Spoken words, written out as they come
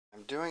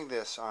doing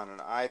this on an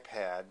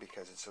iPad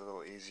because it's a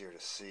little easier to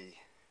see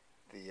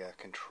the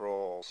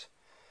controls,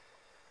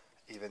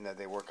 even though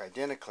they work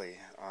identically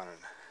on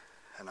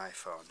an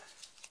iPhone.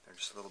 They're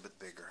just a little bit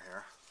bigger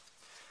here.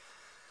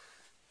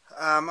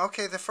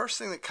 Okay, the first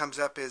thing that comes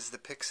up is the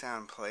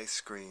Pixound Play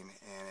screen,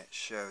 and it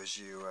shows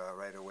you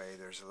right away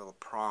there's a little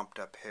prompt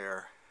up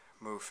here,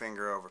 move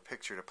finger over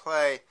picture to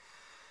play,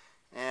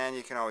 and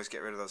you can always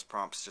get rid of those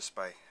prompts just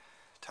by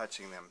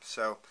touching them.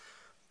 So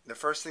the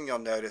first thing you'll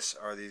notice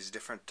are these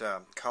different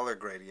color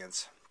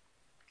gradients,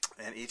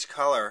 and each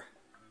color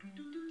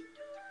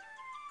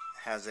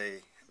has a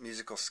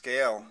musical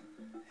scale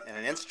and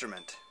an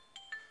instrument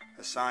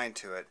assigned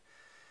to it,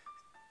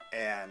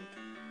 and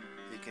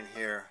you can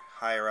hear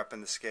higher up in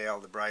the scale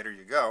the brighter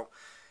you go,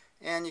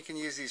 and you can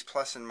use these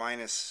plus and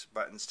minus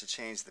buttons to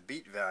change the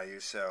beat value,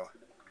 so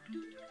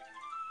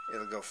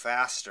it'll go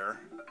faster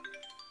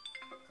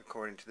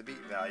according to the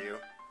beat value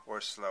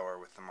or slower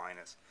with the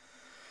minus.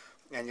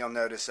 And you'll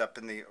notice up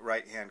in the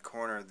right hand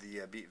corner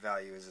the beat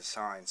value is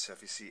assigned, so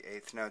if you see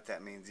eighth note,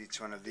 that means each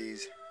one of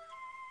these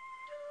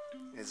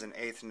is an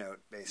eighth note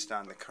based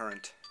on the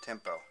current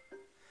tempo.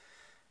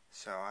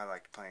 So I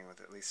like playing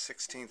with at least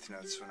 16th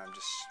notes when I'm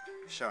just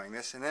showing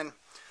this. And then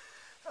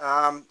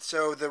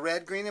so the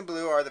red, green, and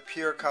blue are the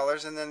pure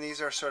colors, and then these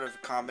are sort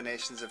of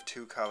combinations of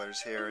two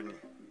colors here, and you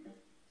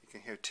can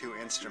hear two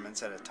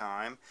instruments at a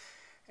time.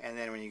 And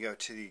then when you go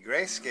to the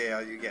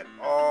grayscale, you get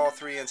all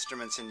three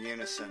instruments in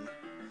unison,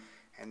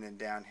 and then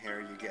down here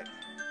you get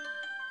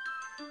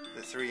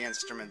the three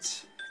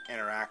instruments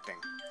interacting.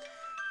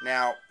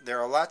 Now,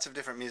 there are lots of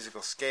different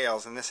musical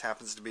scales, and this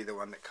happens to be the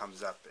one that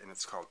comes up, and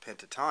it's called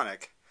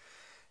pentatonic.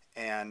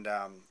 And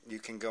you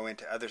can go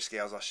into other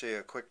scales. I'll show you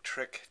a quick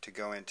trick to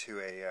go into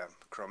a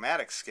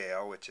chromatic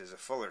scale, which is a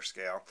fuller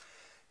scale,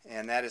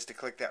 and that is to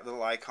click that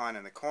little icon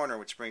in the corner,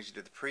 which brings you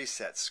to the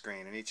presets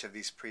screen, and each of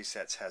these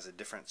presets has a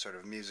different sort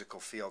of musical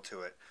feel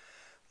to it.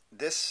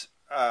 This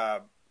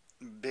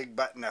big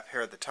button up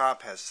here at the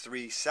top has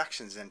three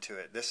sections into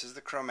it. This is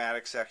the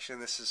chromatic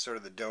section, this is sort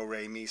of the do,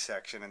 re, mi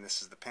section, and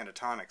this is the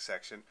pentatonic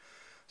section.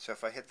 So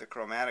if I hit the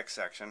chromatic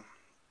section,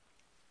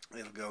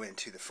 it'll go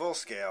into the full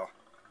scale,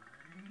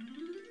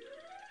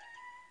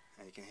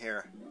 and you can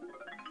hear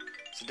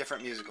it's a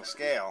different musical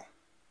scale.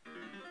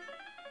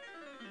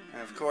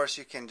 And of course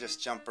you can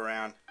just jump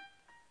around,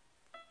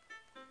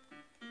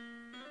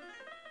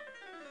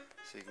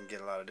 so you can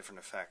get a lot of different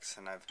effects.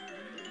 And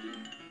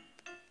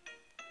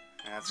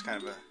that's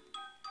kind of a...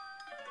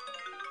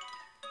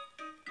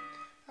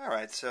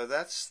 Alright, so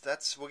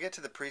that's we'll get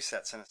to the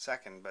presets in a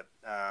second, but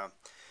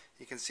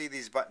you can see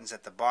these buttons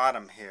at the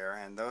bottom here,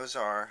 and those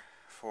are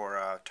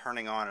for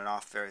turning on and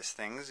off various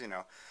things. You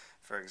know,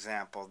 for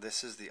example,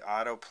 this is the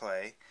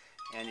autoplay,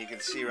 and you can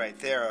see right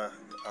there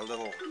a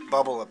little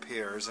bubble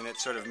appears, and it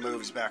sort of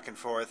moves back and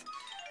forth,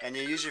 and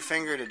you use your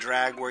finger to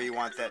drag where you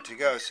want that to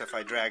go. So if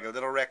I drag a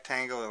little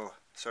rectangle, it'll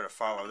sort of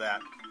follow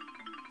that.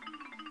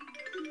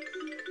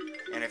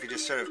 And if you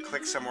just sort of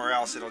click somewhere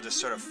else, it'll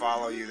just sort of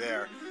follow you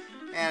there.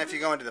 And if you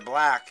go into the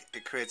black,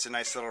 it creates a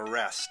nice little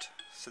rest.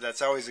 So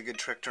that's always a good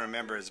trick to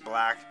remember, is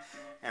black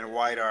and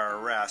white are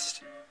a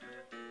rest.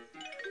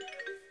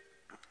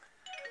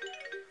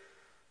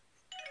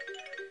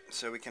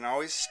 So we can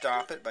always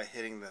stop it by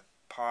hitting the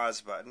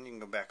pause button. You can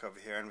go back over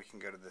here and we can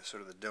go to the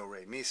sort of the do,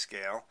 re, mi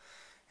scale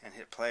and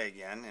hit play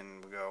again,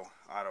 and we'll go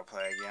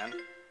autoplay again.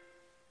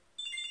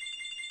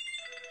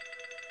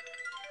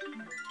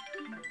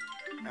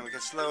 And we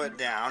can slow it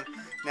down.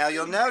 Now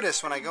you'll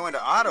notice when I go into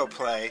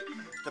autoplay,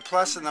 the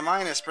plus and the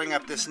minus bring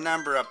up this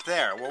number up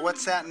there. Well,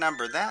 what's that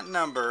number? That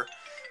number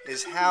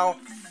is how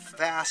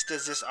fast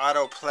does this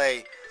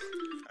autoplay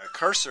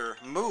cursor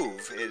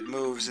move. It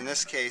moves, in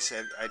this case,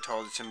 I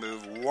told it to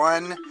move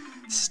one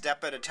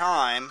step at a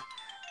time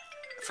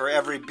for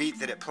every beat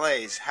that it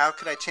plays. How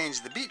could I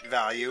change the beat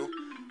value?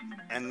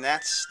 And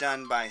that's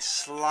done by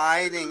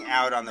sliding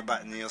out on the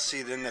button. You'll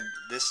see then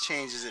this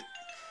changes it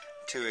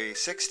to a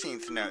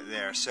 16th note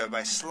there. So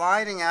by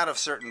sliding out of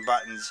certain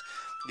buttons,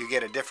 you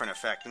get a different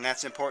effect, and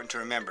that's important to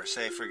remember.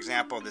 Say, for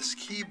example, this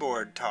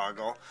keyboard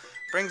toggle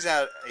brings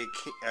out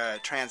a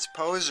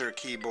transposer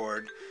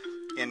keyboard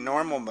in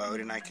normal mode,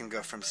 and I can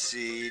go from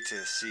C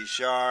to C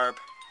sharp,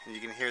 and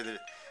you can hear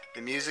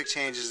the music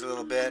changes a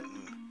little bit,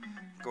 and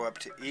go up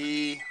to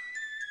E.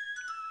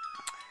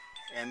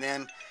 And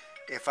then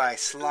if I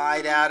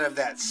slide out of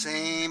that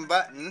same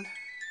button,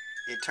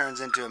 it turns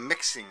into a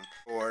mixing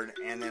board,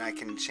 and then I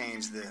can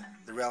change the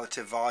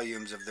relative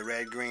volumes of the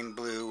red, green,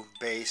 blue,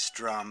 bass,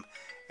 drum,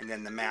 and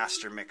then the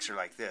master mixer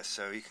like this.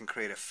 So you can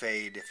create a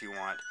fade if you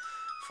want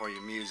for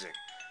your music.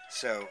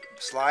 So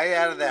slide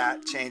out of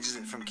that, changes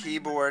it from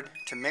keyboard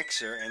to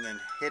mixer, and then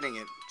hitting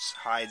it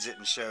hides it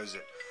and shows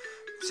it.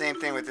 Same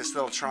thing with this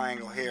little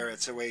triangle here.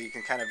 It's a way you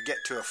can kind of get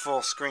to a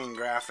full screen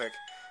graphic,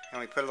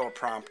 and we put a little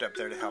prompt up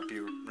there to help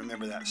you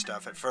remember that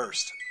stuff at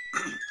first.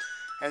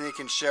 And you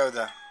can show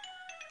the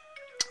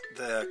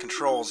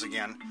controls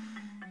again.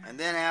 And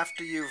then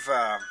after you've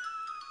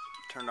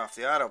turned off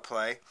the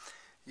autoplay,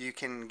 you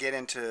can get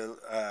into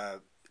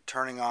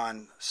turning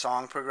on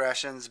song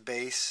progressions,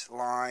 bass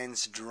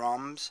lines,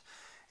 drums.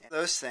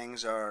 Those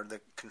things are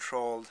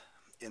controlled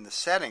in the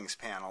settings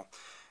panel.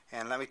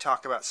 And let me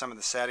talk about some of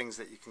the settings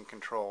that you can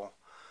control.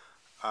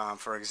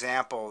 For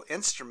example,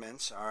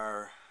 instruments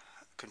are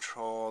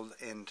controlled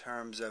in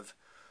terms of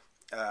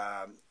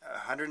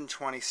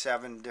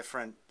 127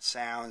 different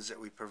sounds that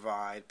we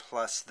provide,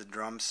 plus the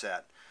drum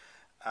set.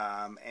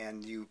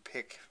 And you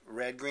pick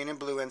red, green, and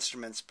blue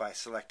instruments by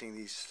selecting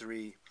these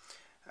three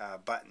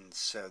buttons.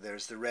 So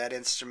there's the red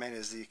instrument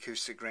is the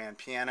acoustic grand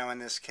piano in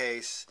this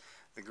case,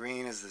 the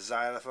green is the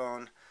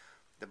xylophone,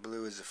 the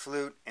blue is the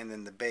flute, and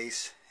then the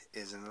bass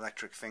is an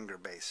electric finger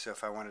bass. So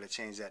if I wanted to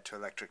change that to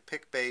electric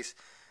pick bass,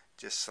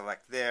 just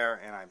select there,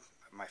 and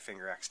my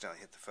finger accidentally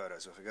hit the photo.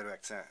 So if I go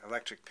to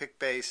electric pick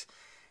bass,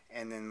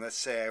 and then let's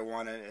say I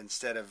wanted,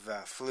 instead of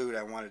flute,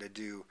 I wanted to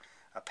do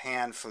a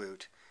pan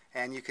flute.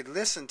 And you could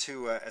listen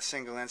to a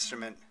single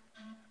instrument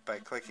by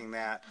clicking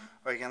that,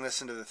 or you can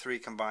listen to the three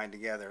combined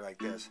together like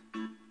this.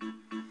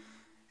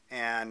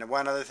 And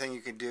one other thing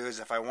you could do is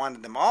if I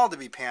wanted them all to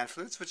be pan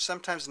flutes, which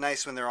sometimes is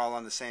nice when they're all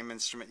on the same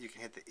instrument, you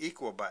can hit the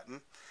equal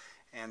button,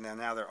 and then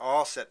now they're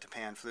all set to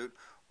pan flute.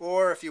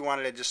 Or if you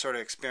wanted to just sort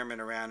of experiment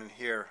around and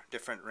hear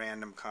different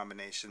random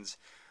combinations,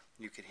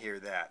 you could hear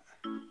that.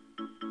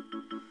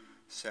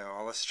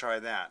 So let's try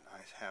that.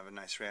 I have a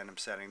nice random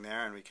setting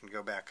there, and we can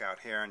go back out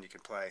here and you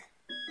can play.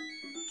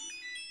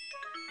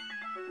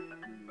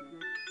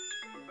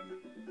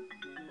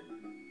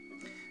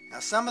 Now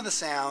some of the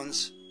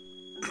sounds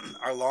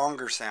are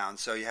longer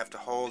sounds, so you have to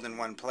hold in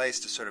one place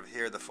to sort of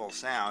hear the full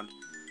sound.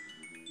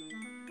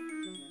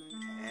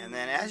 And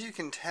then as you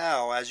can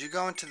tell, as you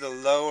go into the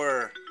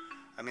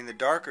the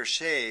darker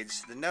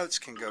shades, the notes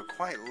can go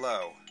quite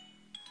low.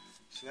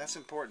 So that's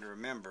important to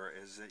remember,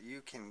 is that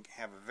you can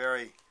have a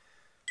very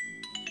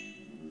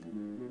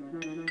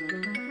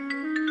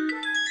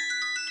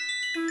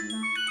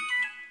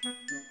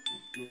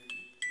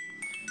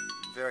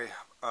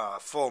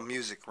full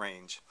music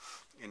range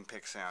in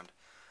Pixound.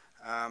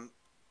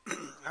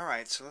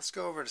 Alright, so let's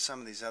go over to some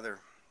of these other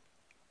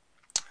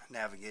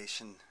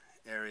navigation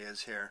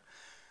areas here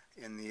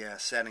in the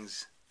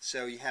settings.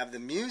 So you have the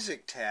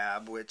music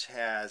tab, which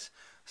has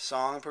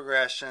song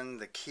progression,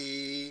 the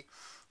key,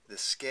 the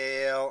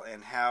scale,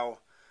 and how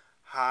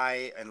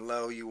high and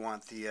low you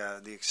want the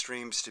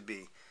extremes to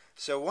be.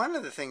 So one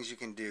of the things you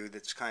can do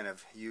that's kind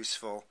of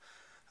useful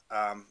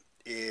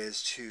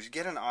is to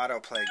get an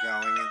autoplay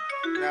going.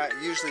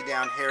 And usually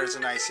down here is a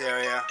nice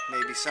area,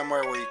 maybe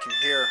somewhere where you can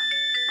hear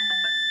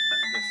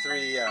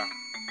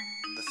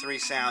the three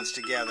sounds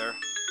together.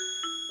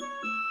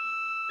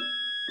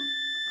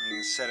 You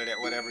can set it at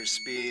whatever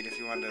speed. If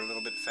you wanted it a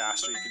little bit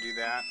faster, you could do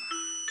that.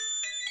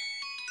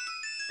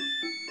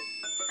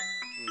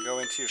 You can go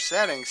into your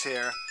settings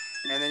here,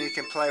 and then you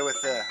can play with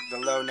the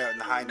low note and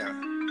the high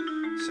note.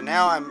 So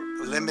now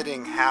I'm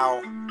limiting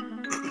how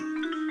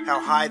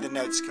high the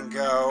notes can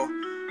go,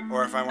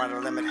 or if I wanted to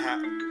limit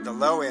the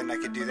low end, I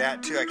could do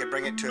that too. I could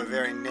bring it to a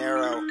very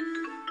narrow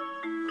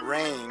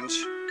range,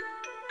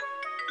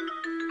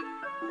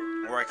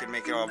 or I could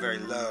make it all very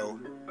low.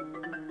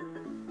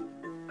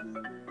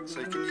 So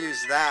you can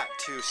use that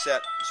to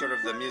set sort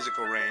of the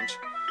musical range.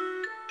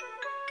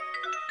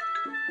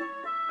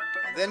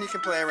 And then you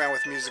can play around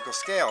with musical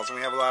scales, and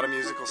we have a lot of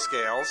musical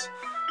scales.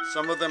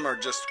 Some of them are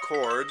just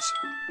chords,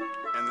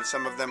 and then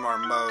some of them are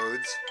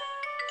modes.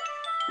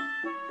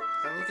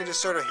 And you can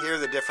just sort of hear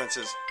the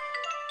differences.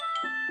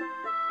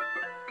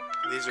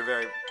 These are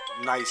very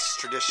nice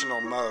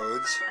traditional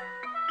modes.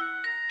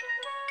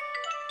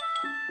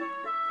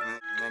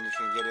 And then you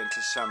can get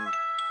into some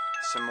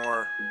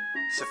more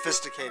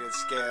sophisticated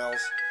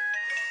scales.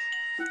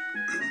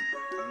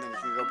 And then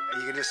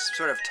you can just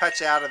sort of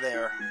touch out of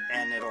there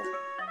and it'll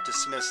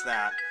dismiss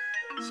that.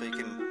 So you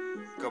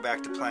can go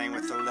back to playing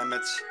with the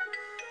limits.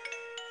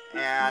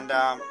 And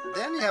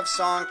then you have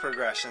song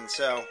progression.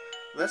 So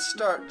let's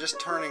start just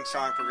turning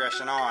song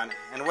progression on.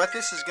 And what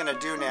this is going to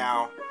do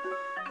now,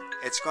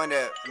 it's going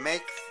to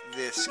make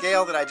the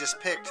scale that I just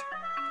picked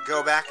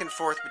go back and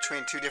forth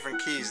between two different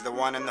keys, the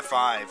 1 and the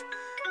 5.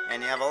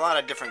 And you have a lot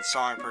of different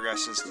song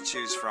progressions to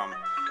choose from.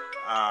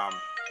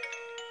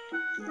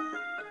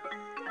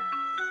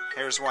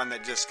 Here's one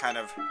that just kind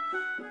of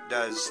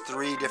does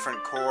 3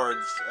 different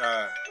chords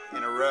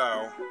in a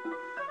row.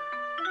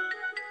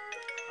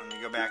 Let me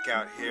go back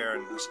out here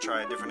and let's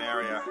try a different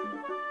area.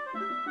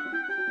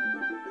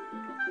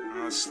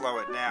 And let's slow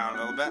it down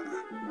a little bit.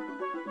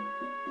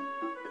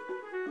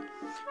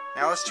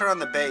 Now let's turn on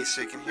the bass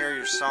so you can hear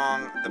your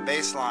song, the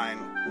bass line,